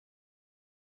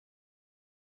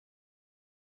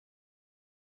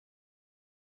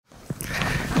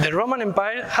The Roman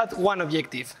Empire had one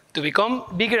objective, to become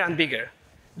bigger and bigger.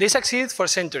 They succeeded for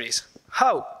centuries.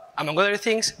 How? Among other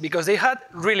things, because they had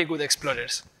really good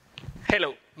explorers.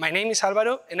 Hello, my name is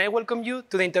Alvaro, and I welcome you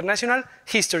to the International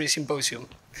History Symposium.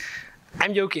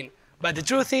 I'm joking, but the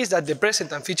truth is that the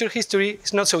present and future history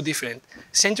is not so different.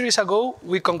 Centuries ago,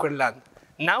 we conquered land.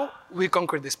 Now, we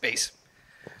conquered the space.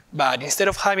 But instead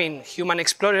of having human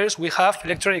explorers, we have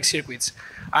electronic circuits.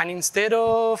 And instead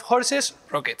of horses,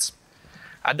 rockets.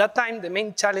 At that time, the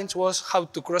main challenge was how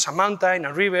to cross a mountain,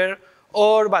 a river,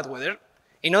 or bad weather.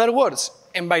 In other words,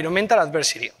 environmental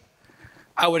adversity.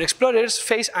 Our explorers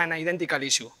face an identical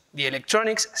issue. The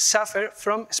electronics suffer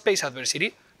from space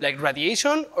adversity, like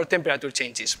radiation or temperature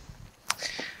changes.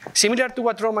 Similar to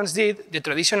what Romans did, the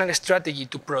traditional strategy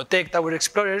to protect our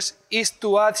explorers is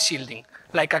to add shielding,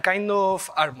 like a kind of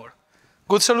armor.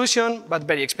 Good solution, but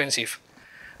very expensive.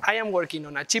 I am working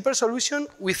on a cheaper solution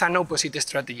with an opposite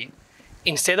strategy.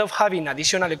 Instead of having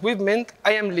additional equipment,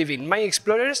 I am leaving my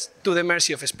explorers to the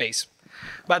mercy of space.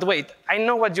 But wait, I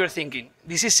know what you're thinking.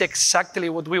 This is exactly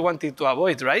what we wanted to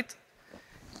avoid, right?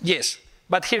 Yes,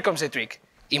 but here comes the trick.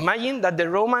 Imagine that the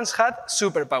Romans had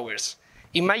superpowers.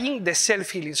 Imagine the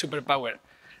self-healing superpower.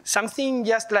 Something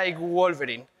just like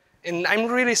Wolverine. And I'm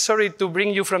really sorry to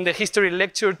bring you from the history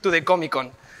lecture to the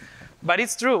Comic-Con. But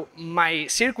it's true, my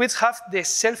circuits have the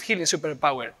self-healing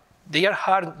superpower. They are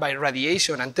harmed by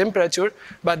radiation and temperature,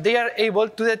 but they are able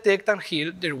to detect and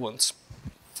heal their wounds.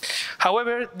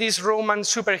 However, these Roman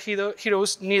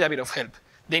superheroes need a bit of help.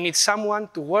 They need someone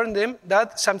to warn them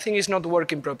that something is not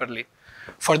working properly.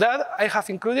 For that, I have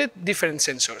included different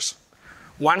sensors.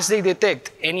 Once they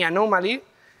detect any anomaly,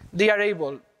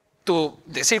 the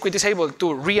circuit is able to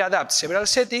readapt several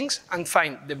settings and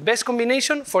find the best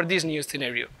combination for this new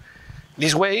scenario.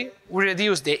 This way, we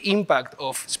reduce the impact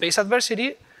of space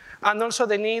adversity and also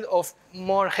the need of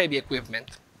more heavy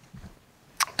equipment.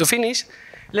 To finish,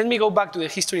 let me go back to the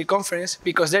history conference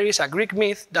because there is a Greek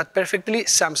myth that perfectly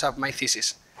sums up my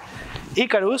thesis.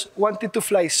 Icarus wanted to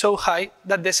fly so high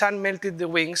that the sun melted the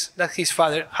wings that his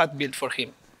father had built for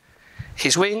him.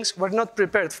 His wings were not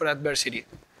prepared for adversity.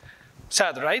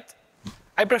 Sad, right?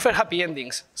 I prefer happy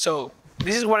endings, so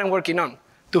this is what I'm working on,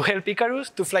 to help Icarus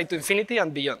to fly to infinity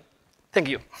and beyond. Thank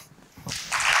you.